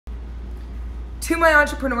To my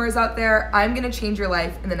entrepreneurs out there, I'm gonna change your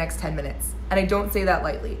life in the next 10 minutes. And I don't say that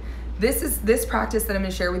lightly. This practice that I'm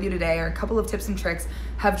gonna share with you today, or a couple of tips and tricks,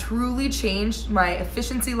 have truly changed my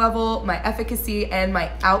efficiency level, my efficacy, and my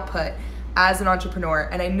output as an entrepreneur.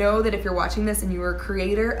 And I know that if you're watching this and you're a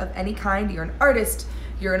creator of any kind, you're an artist,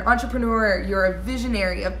 you're an entrepreneur, you're a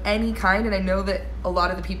visionary of any kind, and I know that a lot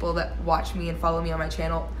of the people that watch me and follow me on my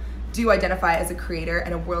channel do identify as a creator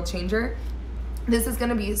and a world changer, this is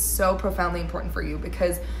gonna be so profoundly important for you,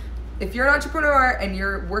 because if you're an entrepreneur and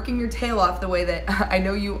you're working your tail off the way that I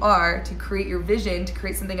know you are to create your vision, to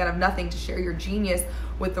create something out of nothing, to share your genius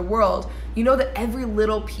with the world, you know that every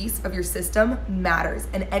little piece of your system matters,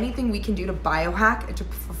 and anything we can do to biohack,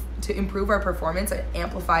 to improve our performance and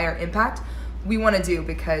amplify our impact, we wanna do,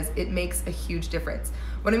 because it makes a huge difference.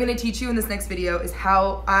 What I'm gonna teach you in this next video is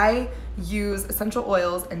how I use essential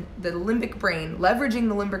oils and the limbic brain, leveraging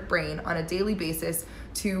the limbic brain on a daily basis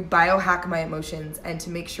to biohack my emotions and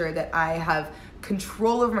to make sure that I have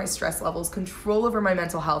control over my stress levels, control over my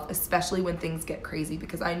mental health, especially when things get crazy,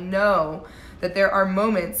 because I know that there are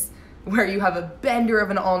moments where you have a bender of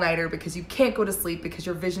an all-nighter because you can't go to sleep because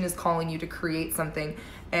your vision is calling you to create something.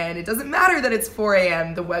 And it doesn't matter that it's 4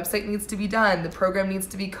 a.m. The website needs to be done. The program needs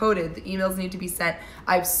to be coded. The emails need to be sent.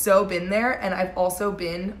 I've so been there, and I've also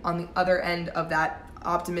been on the other end of that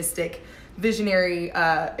optimistic, visionary,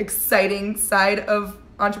 exciting side of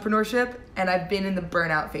entrepreneurship, and I've been in the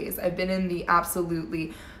burnout phase. I've been in the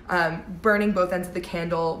absolutely burning both ends of the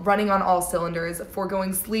candle, running on all cylinders,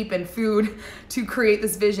 foregoing sleep and food to create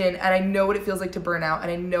this vision. And I know what it feels like to burn out,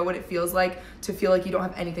 and I know what it feels like to feel like you don't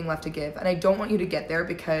have anything left to give. And I don't want you to get there,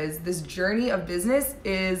 because this journey of business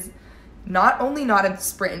is not only not a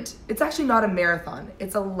sprint, it's actually not a marathon,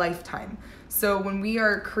 it's a lifetime. So when we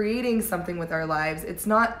are creating something with our lives, it's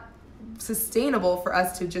not sustainable for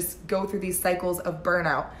us to just go through these cycles of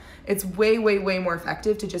burnout. It's way, way, way more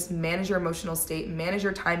effective to just manage your emotional state, manage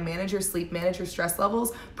your time, manage your sleep, manage your stress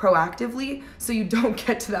levels proactively, so you don't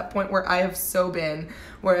get to that point where I have so been,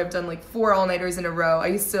 where I've done like 4 all-nighters in a row. I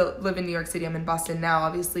used to live in New York City. I'm in Boston now,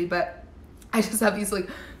 obviously, but I just have these like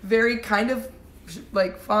very kind of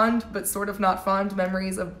like fond but sort of not fond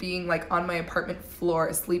memories of being like on my apartment floor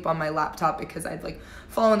asleep on my laptop because I'd like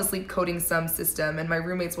fallen asleep coding some system, and my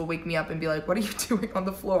roommates will wake me up and be like, "What are you doing on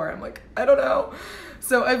the floor?" I'm like, "I don't know."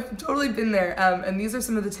 So I've totally been there, and these are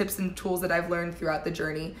some of the tips and tools that I've learned throughout the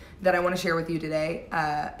journey that I want to share with you today,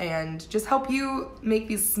 and just help you make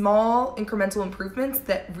these small incremental improvements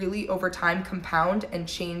that really over time compound and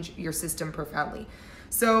change your system profoundly.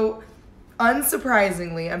 So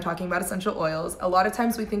unsurprisingly, I'm talking about essential oils. A lot of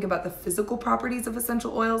times we think about the physical properties of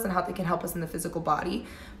essential oils and how they can help us in the physical body,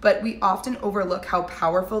 but we often overlook how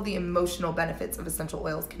powerful the emotional benefits of essential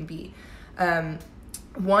oils can be.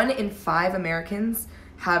 1 in 5 Americans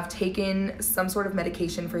have taken some sort of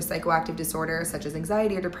medication for psychoactive disorder, such as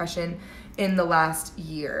anxiety or depression, in the last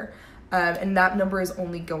year. And that number is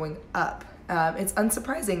only going up. It's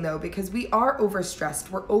unsurprising though, because we are overstressed,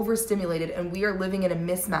 we're overstimulated, and we are living in a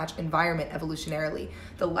mismatched environment evolutionarily.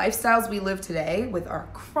 The lifestyles we live today, with our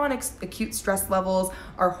chronic acute stress levels,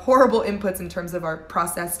 our horrible inputs in terms of our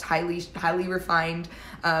processed, highly refined,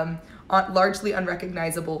 largely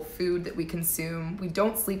unrecognizable food that we consume. We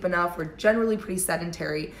don't sleep enough, we're generally pretty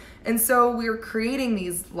sedentary. And so we're creating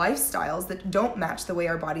these lifestyles that don't match the way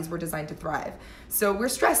our bodies were designed to thrive. So we're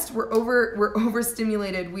stressed, we're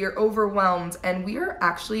overstimulated, we are overwhelmed, and we are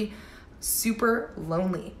actually super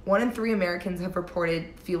lonely. 1 in 3 Americans have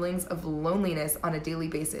reported feelings of loneliness on a daily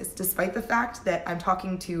basis, despite the fact that I'm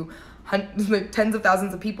talking to tens of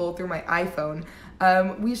thousands of people through my iPhone.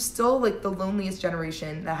 We're still like the loneliest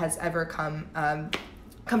generation that has ever come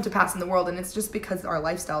to pass in the world, and it's just because our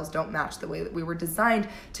lifestyles don't match the way that we were designed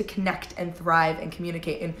to connect and thrive and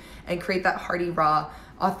communicate and create that hearty, raw,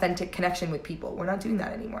 authentic connection with people. We're not doing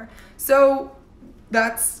that anymore. So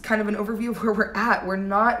that's kind of an overview of where we're at. We're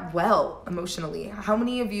not well emotionally. How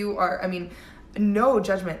many of you are, I mean, no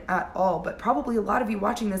judgment at all, but probably a lot of you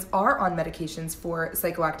watching this are on medications for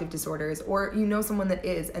psychoactive disorders, or you know someone that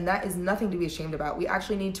is, and that is nothing to be ashamed about. We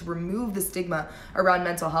actually need to remove the stigma around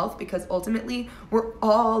mental health, because ultimately we're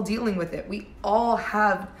all dealing with it. We all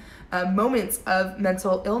have moments of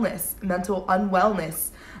mental illness, mental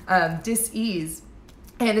unwellness, dis-ease,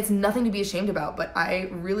 and it's nothing to be ashamed about. But I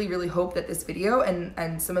really, really hope that this video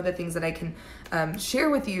and some of the things that I can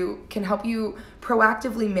share with you can help you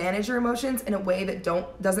proactively manage your emotions in a way that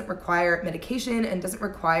doesn't require medication and doesn't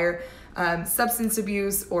require substance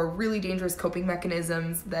abuse or really dangerous coping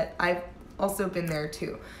mechanisms that I've also been there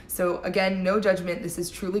too. So again, no judgment. This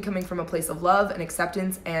is truly coming from a place of love and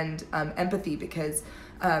acceptance and empathy, because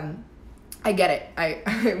I get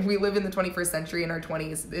it. We live in the 21st century in our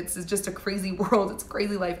 20s. It's just a crazy world. It's a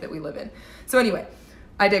crazy life that we live in. So anyway,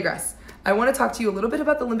 I digress. I want to talk to you a little bit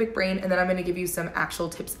about the limbic brain, and then I'm going to give you some actual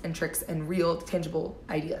tips and tricks and real tangible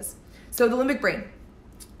ideas. So the limbic brain,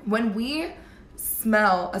 when we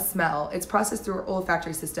smell a smell, it's processed through our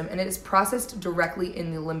olfactory system, and it is processed directly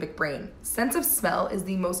in the limbic brain. Sense of smell is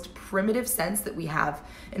the most primitive sense that we have.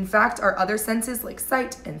 In fact, our other senses like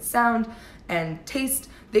sight and sound and taste,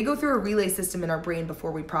 they go through a relay system in our brain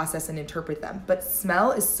before we process and interpret them. But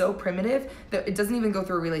smell is so primitive that it doesn't even go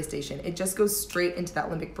through a relay station. It just goes straight into that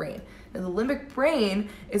limbic brain. Now, the limbic brain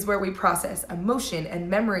is where we process emotion and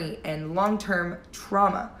memory and long-term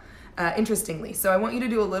trauma, interestingly. So I want you to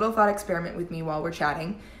do a little thought experiment with me while we're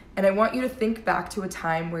chatting. And I want you to think back to a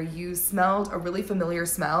time where you smelled a really familiar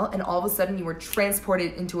smell and all of a sudden you were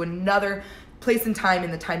transported into another place and time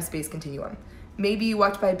in the time-space continuum. Maybe you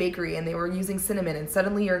walked by a bakery and they were using cinnamon and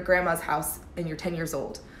suddenly you're at grandma's house and you're 10 years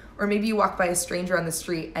old. Or maybe you walk by a stranger on the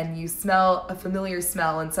street and you smell a familiar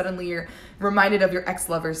smell and suddenly you're reminded of your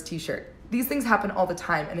ex-lover's t-shirt. These things happen all the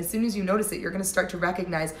time, and as soon as you notice it, you're going to start to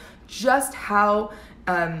recognize just how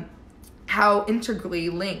integrally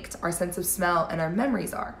linked our sense of smell and our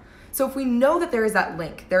memories are. So if we know that there is that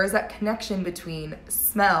link, there is that connection between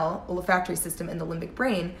smell, olfactory system, and the limbic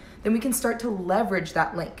brain, then we can start to leverage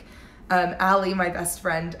that link. Allie, my best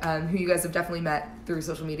friend, who you guys have definitely met through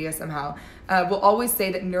social media somehow, will always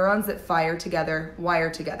say that neurons that fire together wire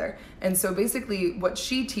together. And so basically what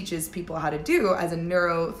she teaches people how to do as a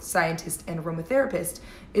neuroscientist and aromatherapist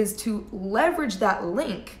is to leverage that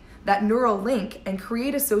link, that neural link, and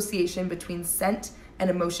create association between scent and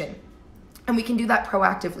emotion. And we can do that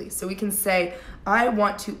proactively. So we can say, I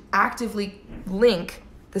want to actively link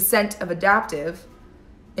the scent of adaptive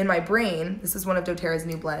in my brain. This is one of doTERRA's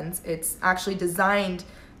new blends. It's actually designed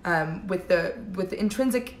with the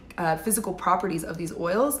intrinsic physical properties of these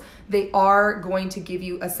oils. They are going to give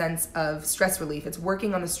you a sense of stress relief. It's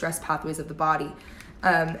working on the stress pathways of the body.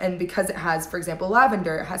 And because it has, for example,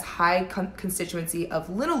 lavender, it has high constituency of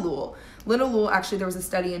linalool. Linalool, actually, there was a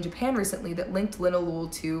study in Japan recently that linked linalool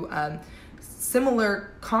to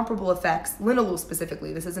similar comparable effects, linalool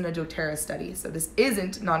specifically. This isn't a doTERRA study, so this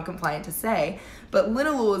isn't non-compliant to say, but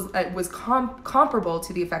linalool was comparable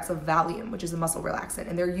to the effects of Valium, which is a muscle relaxant,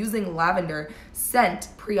 and they're using lavender scent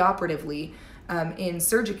preoperatively in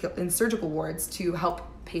surgical wards to help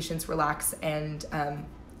patients relax and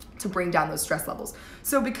to bring down those stress levels.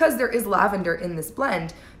 So because there is lavender in this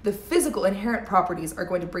blend, the physical inherent properties are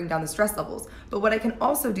going to bring down the stress levels. But what I can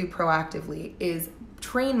also do proactively is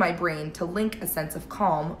train my brain to link a sense of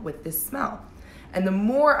calm with this smell. And the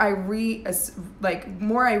more I reinforce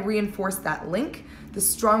that link, the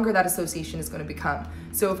stronger that association is going to become.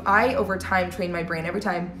 So if I over time train my brain every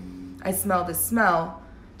time I smell this smell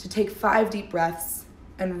to take 5 deep breaths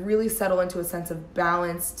and really settle into a sense of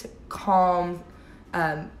balance, to calm,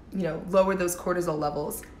 lower those cortisol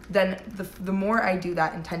levels, then the more I do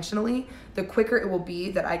that intentionally, the quicker it will be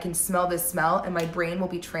that I can smell this smell and my brain will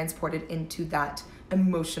be transported into that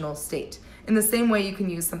emotional state. In the same way, you can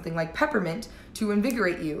use something like peppermint to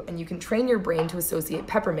invigorate you, and you can train your brain to associate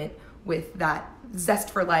peppermint with that zest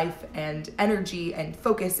for life and energy and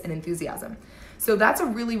focus and enthusiasm. So that's a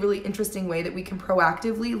really, really interesting way that we can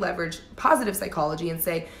proactively leverage positive psychology and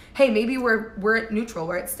say, hey, maybe we're at neutral,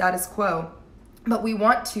 we're at status quo, but we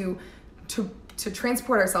want to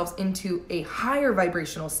transport ourselves into a higher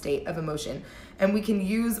vibrational state of emotion. And we can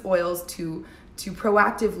use oils to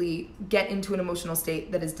proactively get into an emotional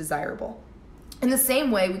state that is desirable. In the same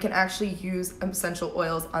way, we can actually use essential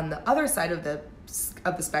oils on the other side of the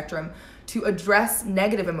spectrum to address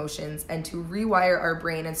negative emotions and to rewire our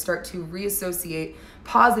brain and start to reassociate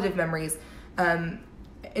positive memories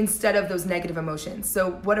instead of those negative emotions.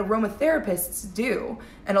 So what aromatherapists do,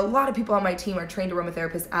 and a lot of people on my team are trained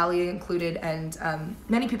aromatherapists, Allie included, and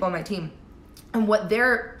many people on my team, and what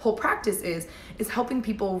their whole practice is helping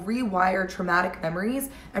people rewire traumatic memories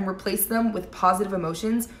and replace them with positive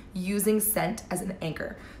emotions using scent as an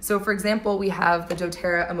anchor. So for example, we have the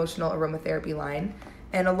doTERRA Emotional Aromatherapy line,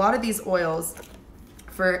 and a lot of these oils,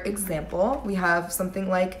 for example, we have something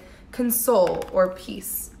like console or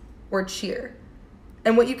peace or cheer.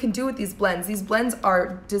 And what you can do with these blends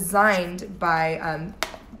are designed by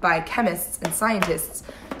chemists and scientists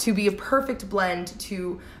to be a perfect blend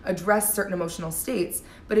to address certain emotional states.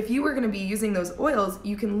 But if you were going to be using those oils,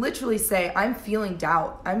 you can literally say, I'm feeling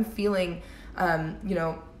doubt, I'm feeling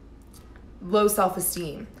low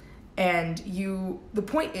self-esteem. And the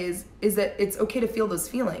point is that it's okay to feel those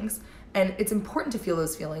feelings, and it's important to feel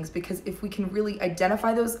those feelings, because if we can really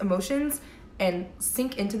identify those emotions and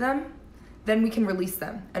sink into them, then we can release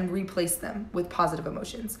them and replace them with positive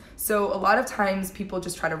emotions. So a lot of times people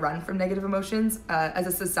just try to run from negative emotions. As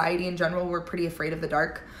a society in general, we're pretty afraid of the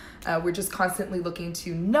dark. We're just constantly looking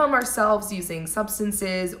to numb ourselves using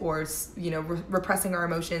substances or, repressing our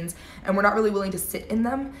emotions, and we're not really willing to sit in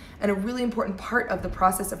them. And a really important part of the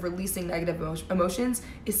process of releasing negative emotions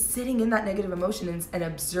is sitting in that negative emotion and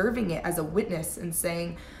observing it as a witness and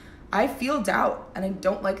saying, I feel doubt and I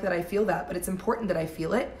don't like that I feel that, but it's important that I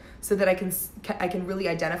feel it so that I can really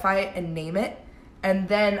identify it and name it. And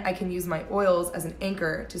then I can use my oils as an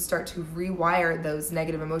anchor to start to rewire those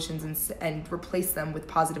negative emotions and replace them with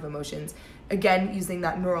positive emotions. Again, using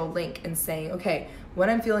that neural link and saying, okay, when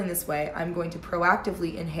I'm feeling this way, I'm going to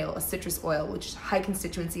proactively inhale a citrus oil, which is high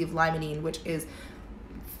constituency of limonene, which is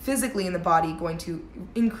physically in the body going to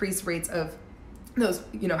increase rates of those,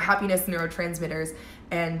 happiness neurotransmitters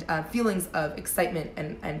and feelings of excitement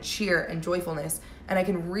and cheer and joyfulness. And I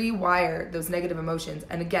can rewire those negative emotions.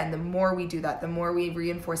 And again, the more we do that, the more we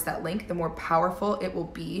reinforce that link, the more powerful it will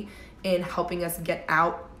be in helping us get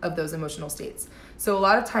out of those emotional states. So a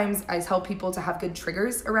lot of times I tell people to have good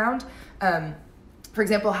triggers around. For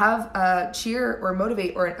example, have cheer or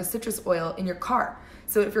motivate or a citrus oil in your car.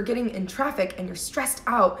 So if you're getting in traffic and you're stressed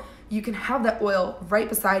out, you can have that oil right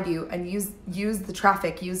beside you and use the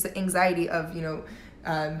traffic, use the anxiety of,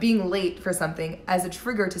 being late for something as a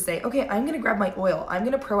trigger to say, okay, I'm gonna grab my oil. I'm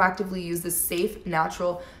gonna proactively use this safe,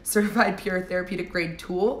 natural, certified, pure therapeutic grade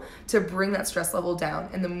tool to bring that stress level down.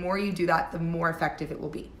 And the more you do that, the more effective it will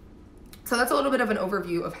be. So that's a little bit of an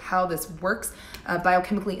overview of how this works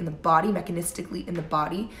biochemically in the body, mechanistically in the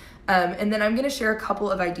body. And then I'm gonna share a couple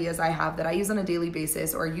of ideas I have that I use on a daily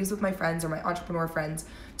basis or use with my friends or my entrepreneur friends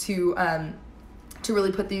to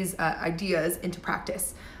really put these ideas into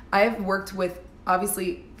practice. I have worked with,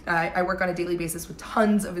 obviously, I work on a daily basis with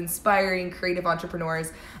tons of inspiring creative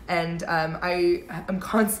entrepreneurs, and I am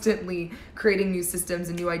constantly creating new systems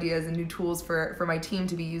and new ideas and new tools for my team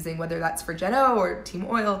to be using, whether that's for Gen O or Team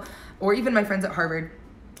Oil or even my friends at Harvard.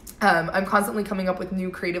 I'm constantly coming up with new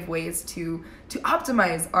creative ways to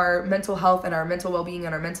optimize our mental health and our mental well-being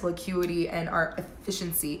and our mental acuity and our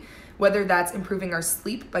efficiency, whether that's improving our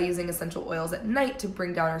sleep by using essential oils at night to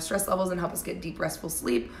bring down our stress levels and help us get deep, restful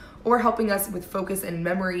sleep, or helping us with focus and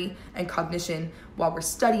memory and cognition while we're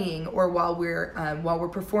studying or while we're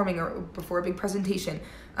performing or before a big presentation.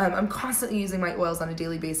 I'm constantly using my oils on a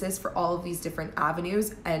daily basis for all of these different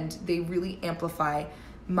avenues, and they really amplify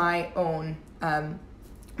my own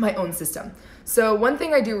system. So one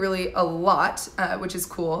thing I do really a lot, which is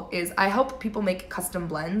cool, is I help people make custom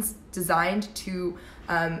blends designed to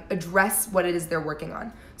address what it is they're working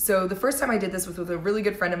on. So the first time I did this was with a really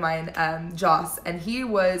good friend of mine, Joss, and he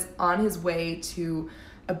was on his way to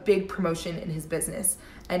a big promotion in his business.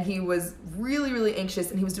 And he was really, really anxious,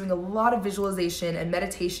 and he was doing a lot of visualization and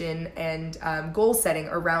meditation and goal setting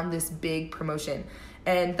around this big promotion.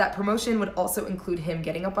 And that promotion would also include him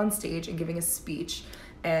getting up on stage and giving a speech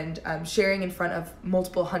and sharing in front of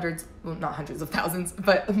multiple hundreds, well, not hundreds of thousands,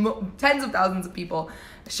 but tens of thousands of people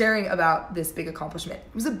sharing about this big accomplishment.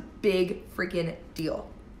 It was a big freaking deal.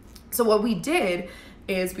 So what we did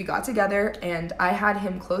is we got together and I had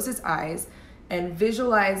him close his eyes and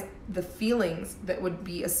visualize the feelings that would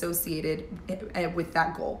be associated with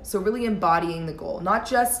that goal. So really embodying the goal, not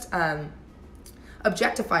just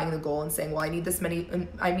objectifying the goal and saying, well, I need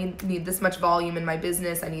this much volume in my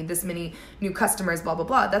business, I need this many new customers, blah, blah,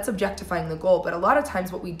 blah. That's objectifying the goal. But a lot of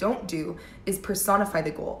times what we don't do is personify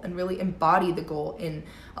the goal and really embody the goal and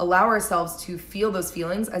allow ourselves to feel those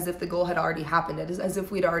feelings as if the goal had already happened, as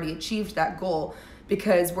if we'd already achieved that goal,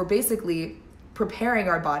 because we're basically preparing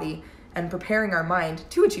our body and preparing our mind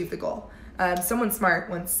to achieve the goal. Someone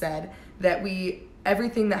smart once said that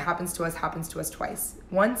everything that happens to us twice.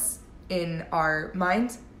 Once in our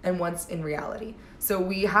mind and once in reality. So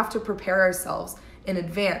we have to prepare ourselves in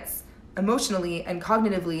advance emotionally and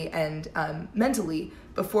cognitively and mentally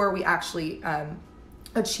before we actually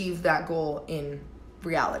achieve that goal in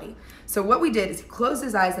reality. So what we did is he closed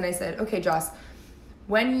his eyes and I said, okay, Joss,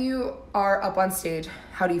 when you are up on stage,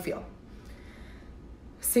 how do you feel?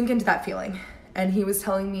 Sink into that feeling. And he was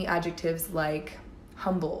telling me adjectives like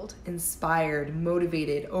humbled, inspired,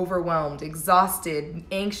 motivated, overwhelmed, exhausted,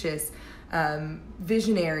 anxious,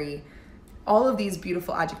 visionary, all of these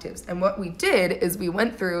beautiful adjectives. And what we did is we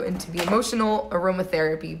went through into the emotional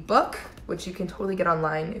aromatherapy book, which you can totally get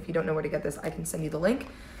online. If you don't know where to get this, I can send you the link.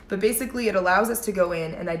 But basically it allows us to go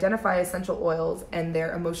in and identify essential oils and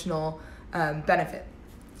their emotional benefit.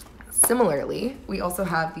 Similarly, we also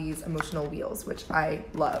have these emotional wheels, which I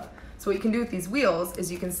love. So what you can do with these wheels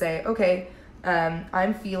is you can say, okay,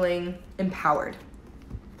 I'm feeling empowered.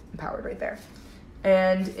 empowered right there.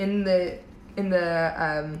 And in the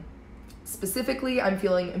specifically, I'm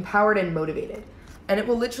feeling empowered and motivated. And it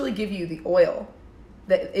will literally give you the oil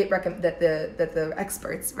that the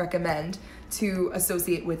experts recommend to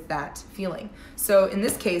associate with that feeling. So in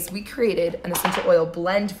this case, we created an essential oil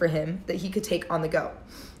blend for him that he could take on the go.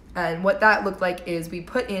 And what that looked like is we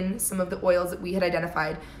put in some of the oils that we had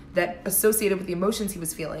identified that associated with the emotions he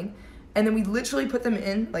was feeling, and then we literally put them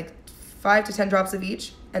in like 5 to 10 drops of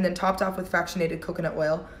each, and then topped off with fractionated coconut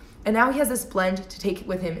oil. And now he has this blend to take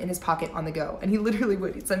with him in his pocket on the go. And he literally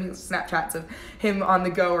would. He'd send me Snapchats of him on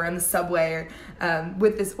the go or on the subway or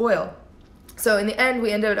with this oil. So in the end,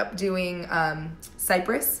 we ended up doing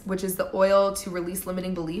cypress, which is the oil to release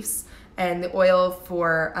limiting beliefs, and the oil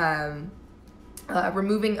for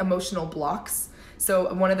removing emotional blocks.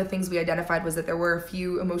 So one of the things we identified was that there were a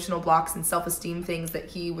few emotional blocks and self-esteem things that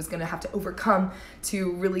he was going to have to overcome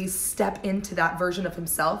to really step into that version of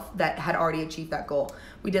himself that had already achieved that goal.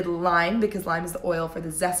 We did lime, because lime is the oil for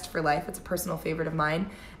the zest for life. It's a personal favorite of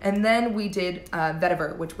mine. And then we did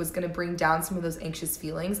vetiver, which was going to bring down some of those anxious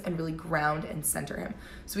feelings and really ground and center him.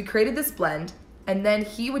 So we created this blend, and then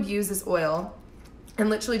he would use this oil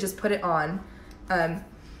and literally just put it on,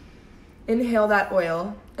 inhale that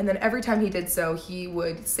oil, and then every time he did so, he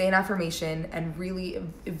would say an affirmation and really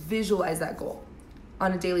visualize that goal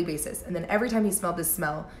on a daily basis. And then every time he smelled this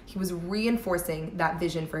smell, he was reinforcing that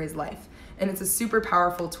vision for his life. And it's a super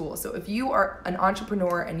powerful tool. So if you are an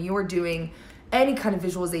entrepreneur and you are doing any kind of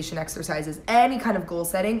visualization exercises, any kind of goal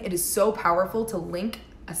setting, it is so powerful to link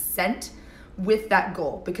a scent with that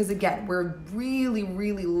goal, because again, we're really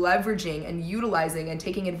leveraging and utilizing and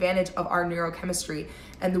taking advantage of our neurochemistry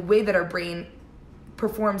and the way that our brain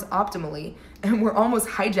performs optimally, and we're almost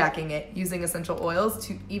hijacking it using essential oils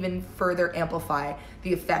to even further amplify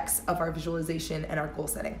the effects of our visualization and our goal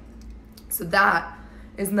setting. So that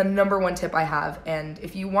is the number one tip I have. And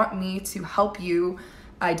if you want me to help you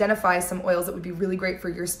identify some oils that would be really great for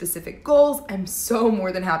your specific goals, I'm so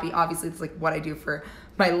more than happy. Obviously, it's like what I do for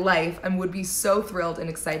my life, and would be so thrilled and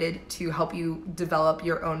excited to help you develop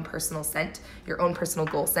your own personal scent, your own personal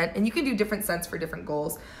goal scent. And you can do different scents for different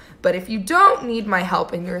goals. But if you don't need my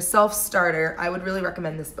help and you're a self-starter, I would really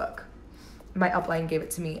recommend this book. My upline gave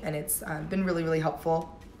it to me, and it's been really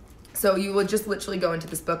helpful. So you would just literally go into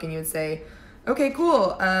this book and you would say, okay,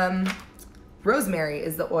 cool. Rosemary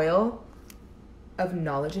is the oil of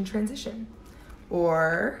knowledge and transition,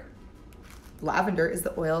 or lavender is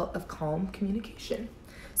the oil of calm communication.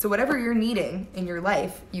 So whatever you're needing in your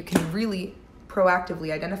life, you can really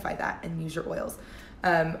proactively identify that and use your oils.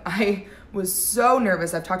 I was so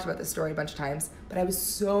nervous. I've talked about this story a bunch of times, but I was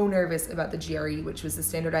so nervous about the GRE, which was the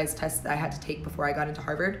standardized test that I had to take before I got into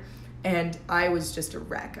Harvard. And I was just a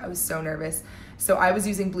wreck. I was so nervous. So I was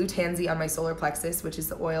using blue tansy on my solar plexus, which is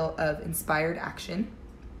the oil of inspired action.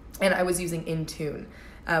 And I was using In Tune,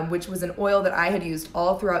 which was an oil that I had used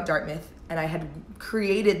all throughout Dartmouth. And I had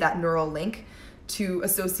created that neural link to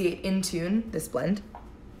associate In Tune, this blend.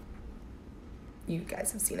 You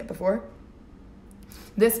guys have seen it before.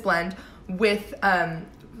 This blend with an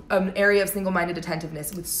area of single-minded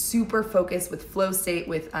attentiveness, with super focus, with flow state,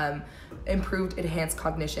 with improved enhanced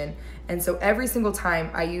cognition. And so every single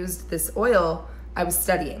time I used this oil, I was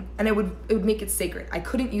studying, and it would make it sacred. I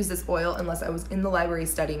couldn't use this oil unless I was in the library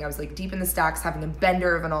studying. I was like deep in the stacks having a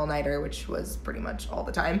bender of an all-nighter, which was pretty much all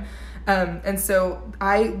the time. And so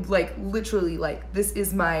I literally this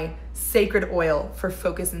is my sacred oil for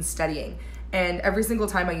focus and studying. And every single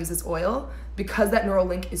time I use this oil, because that neural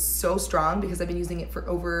link is so strong, because I've been using it for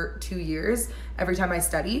over 2 years, every time I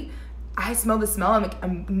study, I smell the smell.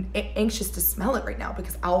 I'm anxious to smell it right now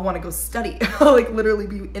because I'll want to go study. I'll literally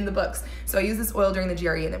be in the books. So I used this oil during the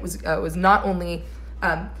GRE, and it was not only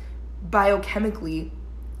biochemically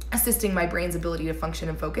assisting my brain's ability to function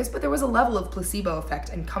and focus, but there was a level of placebo effect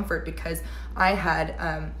and comfort because I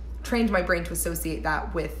had trained my brain to associate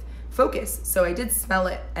that with focus. So I did smell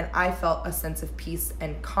it, and I felt a sense of peace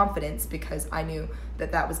and confidence because I knew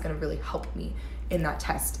that that was going to really help me in that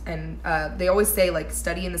test. And they always say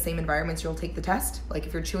study in the same environments you'll take the test.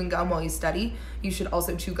 If you're chewing gum while you study, you should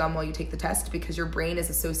also chew gum while you take the test, because your brain is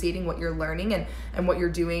associating what you're learning and what you're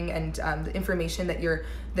doing and the information that you're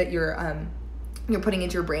putting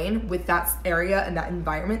into your brain with that area and that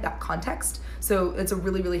environment, that context. So it's a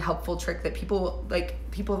really helpful trick that people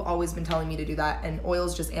have always been telling me to do that, and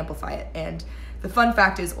oils just amplify it. And the fun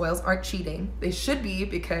fact is, oils aren't cheating. They should be,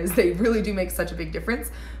 because they really do make such a big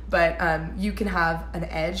difference. But you can have an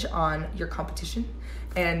edge on your competition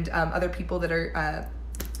and other people that are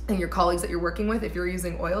and your colleagues that you're working with. If you're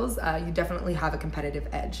using oils, you definitely have a competitive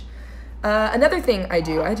edge. Another thing I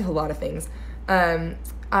do a lot of things.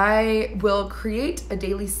 I will create a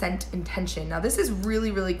daily scent intention. Now, this is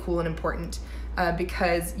really, really cool and important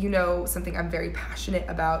because something I'm very passionate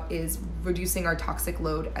about is reducing our toxic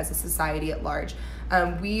load as a society at large.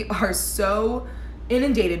 We are so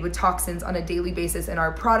inundated with toxins on a daily basis in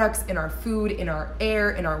our products, in our food, in our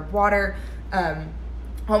air, in our water.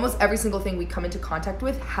 Almost every single thing we come into contact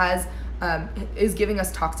with is giving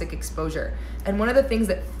us toxic exposure. And one of the things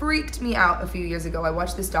that freaked me out a few years ago, I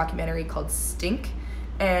watched this documentary called Stink,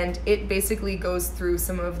 and it basically goes through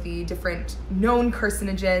some of the different known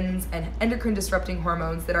carcinogens and endocrine disrupting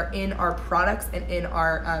hormones that are in our products and in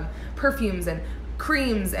our perfumes and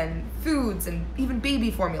creams and foods and even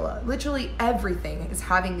baby formula. Literally everything is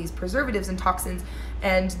having these preservatives and toxins,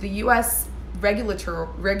 and the US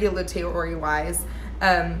regulatory wise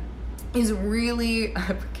is really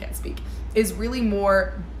is really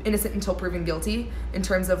more innocent until proven guilty in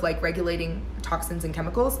terms of like regulating toxins and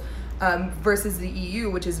chemicals, versus the EU,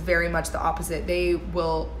 which is very much the opposite. They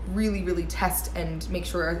will really, really test and make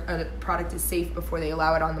sure a product is safe before they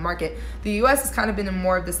allow it on the market. The US has kind of been in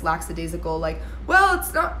more of this lackadaisical, like, well,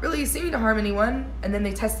 it's not really seeming to harm anyone, and then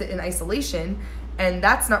they test it in isolation, and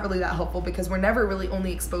that's not really that helpful because we're never really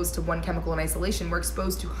only exposed to one chemical in isolation. We're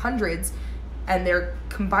exposed to hundreds, and they're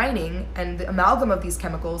combining, and the amalgam of these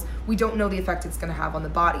chemicals, we don't know the effect it's going to have on the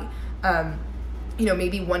body.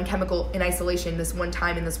 Maybe one chemical in isolation this one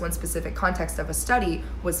time in this one specific context of a study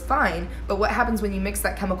was fine, but what happens when you mix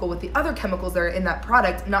that chemical with the other chemicals that are in that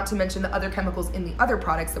product, not to mention the other chemicals in the other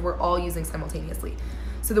products that we're all using simultaneously?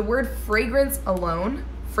 So the word fragrance alone,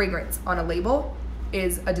 fragrance on a label,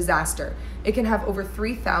 is a disaster. It can have over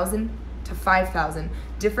 3,000 to 5,000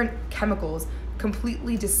 different chemicals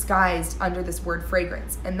completely disguised under this word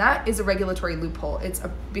fragrance, and that is a regulatory loophole.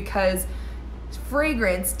 Because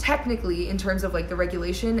fragrance, technically, in terms of like the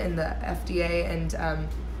regulation and the FDA and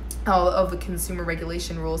all of the consumer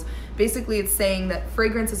regulation rules, basically it's saying that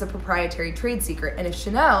fragrance is a proprietary trade secret. And if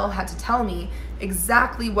Chanel had to tell me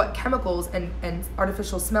exactly what chemicals and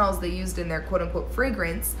artificial smells they used in their quote unquote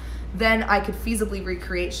fragrance, then I could feasibly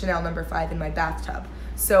recreate Chanel No. 5 in my bathtub.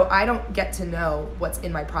 So I don't get to know what's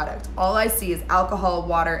in my product. All I see is alcohol,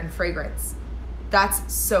 water, and fragrance.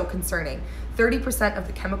 That's so concerning. 30% of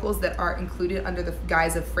the chemicals that are included under the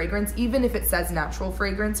guise of fragrance, even if it says natural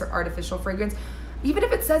fragrance or artificial fragrance, even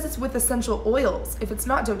if it says it's with essential oils, if it's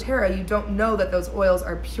not doTERRA, you don't know that those oils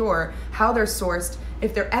are pure, how they're sourced,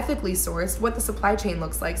 if they're ethically sourced, what the supply chain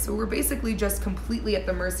looks like. So we're basically just completely at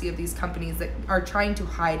the mercy of these companies that are trying to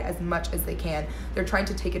hide as much as they can. They're trying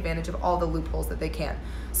to take advantage of all the loopholes that they can.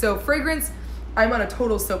 So fragrance, I'm on a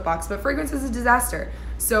total soapbox, but fragrance is a disaster.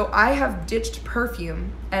 So I have ditched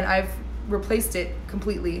perfume and I've replaced it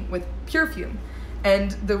completely with pure-fume.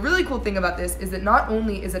 And the really cool thing about this is that not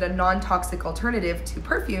only is it a non-toxic alternative to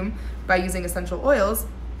perfume by using essential oils,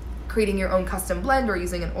 creating your own custom blend or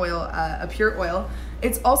using an oil, a pure oil,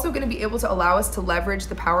 it's also going to be able to allow us to leverage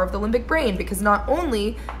the power of the limbic brain, because not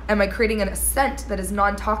only am I creating a scent that is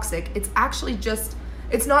non-toxic,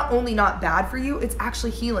 it's not only not bad for you, it's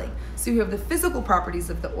actually healing. So you have the physical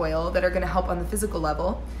properties of the oil that are going to help on the physical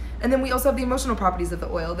level, and then we also have the emotional properties of the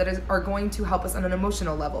oil that are going to help us on an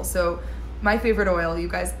emotional level. So my favorite oil, you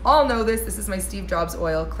guys all know this is my Steve Jobs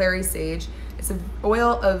oil, Clary Sage. It's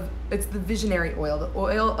the visionary oil, the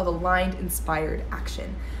oil of aligned, inspired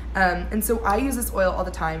action. And so I use this oil all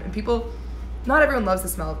the time, and not everyone loves the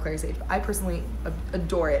smell of Clary Sage, but I personally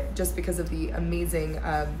adore it just because of the amazing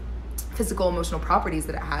physical, emotional properties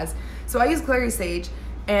that it has. So I use Clary Sage,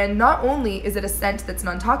 and not only is it a scent that's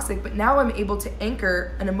non-toxic, but now I'm able to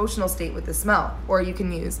anchor an emotional state with the smell. Or you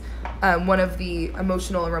can use one of the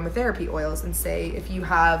emotional aromatherapy oils and say, if you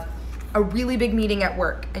have a really big meeting at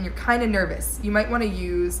work and you're kind of nervous, you might want to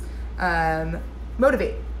use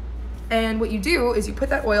Motivate. And what you do is you put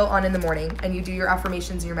that oil on in the morning and you do your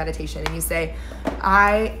affirmations and your meditation, and you say,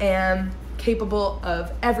 I am capable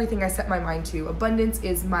of everything I set my mind to. Abundance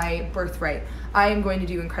is my birthright. I am going to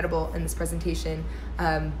do incredible in this presentation.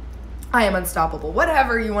 I am unstoppable.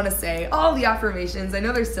 Whatever you want to say, all the affirmations. I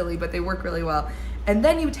know they're silly, but they work really well. And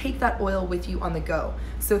then you take that oil with you on the go.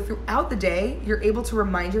 So throughout the day, you're able to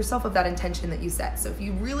remind yourself of that intention that you set. So if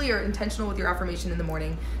you really are intentional with your affirmation in the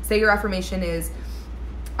morning, say your affirmation is,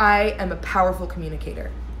 I am a powerful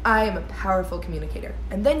communicator. I am a powerful communicator.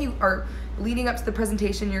 And then you are leading up to the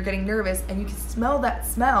presentation, you're getting nervous, and you can smell that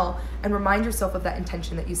smell and remind yourself of that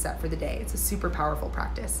intention that you set for the day. It's a super powerful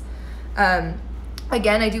practice.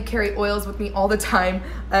 Again, I do carry oils with me all the time.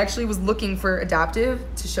 I actually was looking for adaptive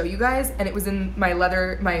to show you guys, and it was in my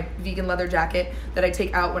vegan leather jacket that I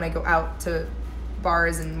take out when I go out to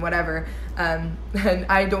bars and whatever. And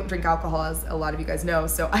I don't drink alcohol, as a lot of you guys know.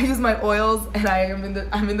 So I use my oils, and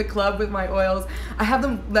I'm in the club with my oils. I have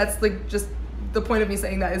them. That's like just the point of me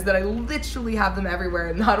saying that is that I literally have them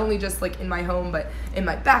everywhere, not only just like in my home, but in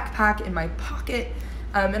my backpack, in my pocket.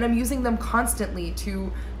 And I'm using them constantly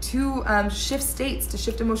to shift states, to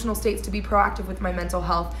shift emotional states, to be proactive with my mental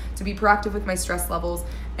health, to be proactive with my stress levels.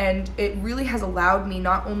 And it really has allowed me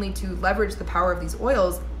not only to leverage the power of these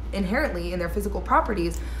oils inherently in their physical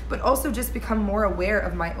properties, but also just become more aware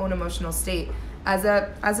of my own emotional state as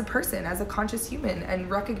a person, as a conscious human, and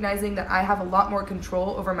recognizing that I have a lot more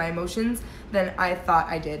control over my emotions than I thought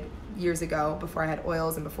I did years ago, before I had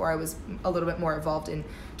oils and before I was a little bit more evolved in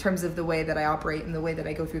terms of the way that I operate and the way that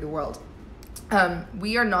I go through the world.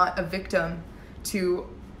 We are not a victim to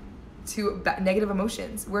negative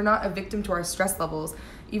emotions. We're not a victim to our stress levels,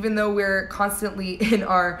 even though we're constantly in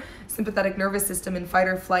our sympathetic nervous system in fight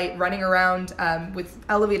or flight, running around with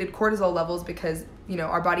elevated cortisol levels because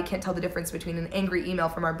our body can't tell the difference between an angry email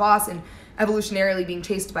from our boss and evolutionarily being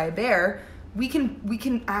chased by a bear. We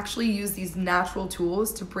can actually use these natural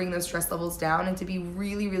tools to bring those stress levels down and to be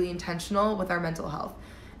really, really intentional with our mental health.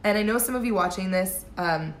 And I know some of you watching this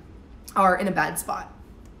are in a bad spot.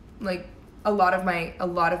 Like a lot of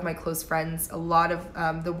my close friends, a lot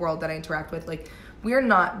of the world that I interact with, like we are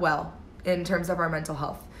not well in terms of our mental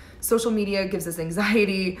health. Social media gives us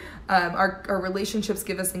anxiety. Our relationships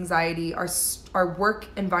give us anxiety. Our work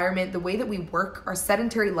environment, the way that we work, our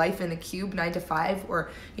sedentary life in the cube, 9 to 5,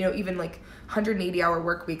 or even like 180-hour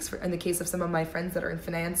work weeks in the case of some of my friends that are in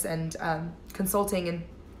finance and consulting and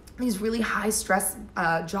these really high stress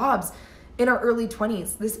jobs in our early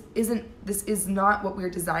 20s. This is not what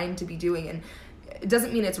we're designed to be doing, and it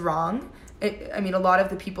doesn't mean it's wrong. A lot of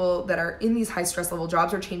the people that are in these high stress level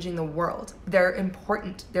jobs are changing the world. They're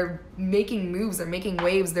important. They're making moves. They're making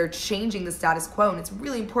waves. They're changing the status quo, and it's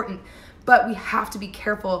really important. But we have to be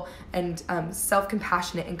careful and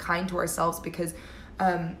self-compassionate and kind to ourselves, because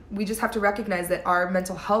we just have to recognize that our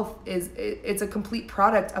mental health it's a complete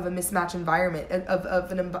product of a mismatched environment, of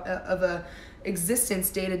a existence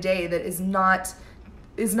day to day that is not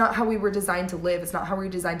how we were designed to live. It's not how we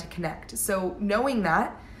were designed to connect. So knowing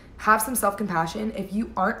that, have some self-compassion. If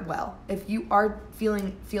you aren't well, if you are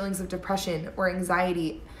feeling feelings of depression or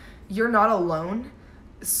anxiety, you're not alone.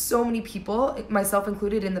 So many people, myself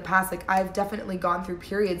included in the past, like I've definitely gone through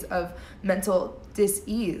periods of mental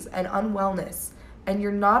dis-ease and unwellness, and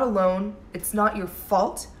you're not alone. It's not your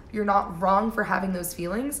fault. You're not wrong for having those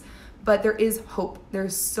feelings, but there is hope.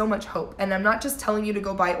 There's so much hope. And I'm not just telling you to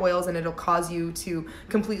go buy oils and it'll cause you to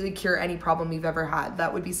completely cure any problem you've ever had.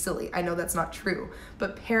 That would be silly. I know that's not true.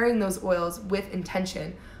 But pairing those oils with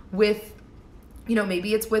intention, with,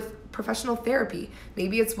 maybe it's with professional therapy.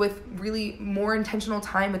 Maybe it's with really more intentional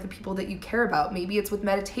time with the people that you care about. Maybe it's with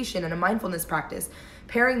meditation and a mindfulness practice.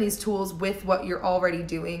 Pairing these tools with what you're already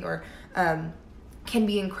doing or can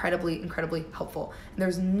be incredibly, incredibly helpful. And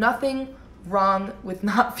there's nothing wrong with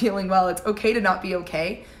not feeling well. It's okay to not be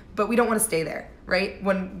okay, but we don't want to stay there, right?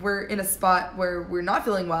 When we're in a spot where we're not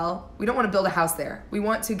feeling well, we don't want to build a house there. We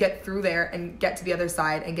want to get through there and get to the other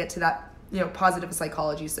side and get to that, positive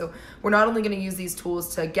psychology. So we're not only going to use these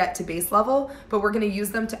tools to get to base level, but we're going to use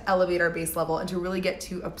them to elevate our base level and to really get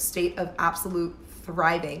to a state of absolute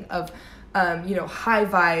thriving, of high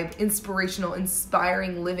vibe, inspirational,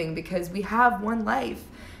 inspiring living, because we have one life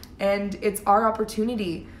and it's our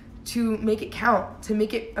opportunity to make it count, to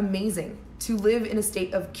make it amazing, to live in a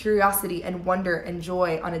state of curiosity and wonder and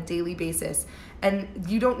joy on a daily basis. And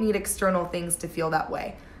you don't need external things to feel that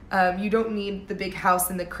way. You don't need the big house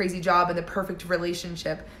and the crazy job and the perfect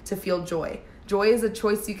relationship to feel joy. Joy is a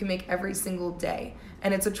choice you can make every single day.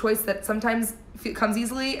 And it's a choice that sometimes comes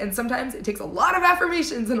easily and sometimes it takes a lot of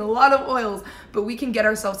affirmations and a lot of oils, but we can get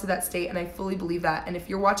ourselves to that state, and I fully believe that. And if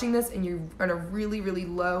you're watching this and you're in a really, really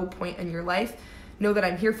low point in your life, know that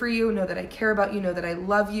I'm here for you, know that I care about you, know that I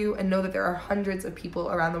love you, and know that there are hundreds of people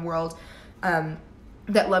around the world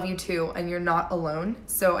that love you too, and you're not alone.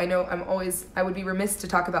 So I know I would be remiss to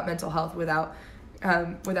talk about mental health without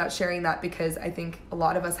sharing that, because I think a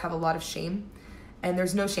lot of us have a lot of shame, and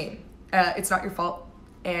there's no shame. It's not your fault,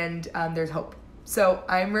 and there's hope. So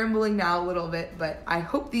I'm rambling now a little bit, but I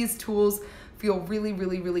hope these tools feel really,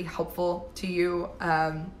 really, really helpful to you.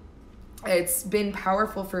 It's been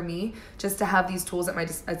powerful for me just to have these tools at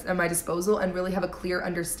my disposal and really have a clear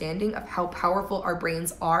understanding of how powerful our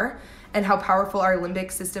brains are and how powerful our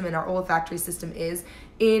limbic system and our olfactory system is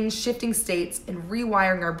in shifting states and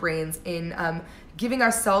rewiring our brains, in giving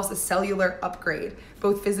ourselves a cellular upgrade,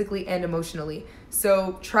 both physically and emotionally.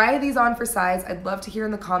 So try these on for size. I'd love to hear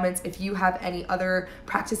in the comments if you have any other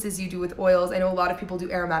practices you do with oils. I know a lot of people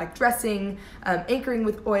do aromatic dressing, anchoring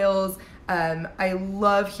with oils. I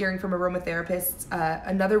love hearing from aromatherapists.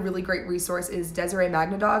 Another really great resource is Desiree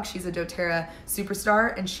Magnadog. She's a doTERRA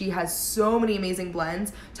superstar, and she has so many amazing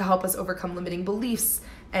blends to help us overcome limiting beliefs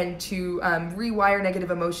and to rewire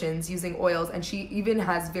negative emotions using oils. And she even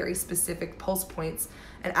has very specific pulse points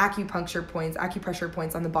and acupressure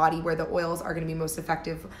points on the body where the oils are going to be most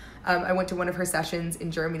effective. I went to one of her sessions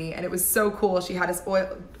in Germany, and it was so cool. She had us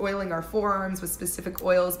oiling our forearms with specific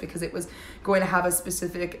oils because it was going to have a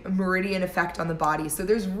specific meridian effect on the body. So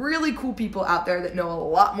there's really cool people out there that know a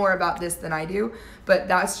lot more about this than I do, but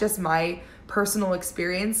that's just my personal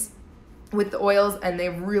experience with the oils, and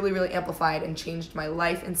they've really, really amplified and changed my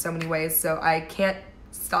life in so many ways. So I can't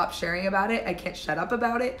stop sharing about it. I can't shut up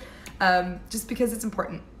about it. Just because it's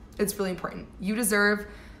important. It's really important. You deserve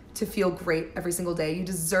to feel great every single day. You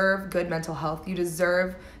deserve good mental health. You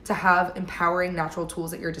deserve to have empowering natural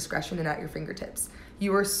tools at your discretion and at your fingertips.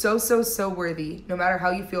 You are so, so, so worthy, no matter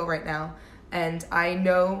how you feel right now. And I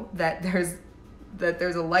know that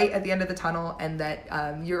there's a light at the end of the tunnel, and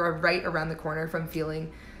that you're right around the corner from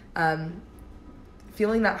feeling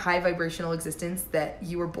that high vibrational existence that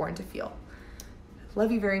you were born to feel.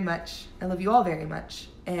 Love you very much. I love you all very much.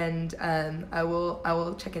 And I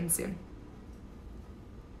will check in soon.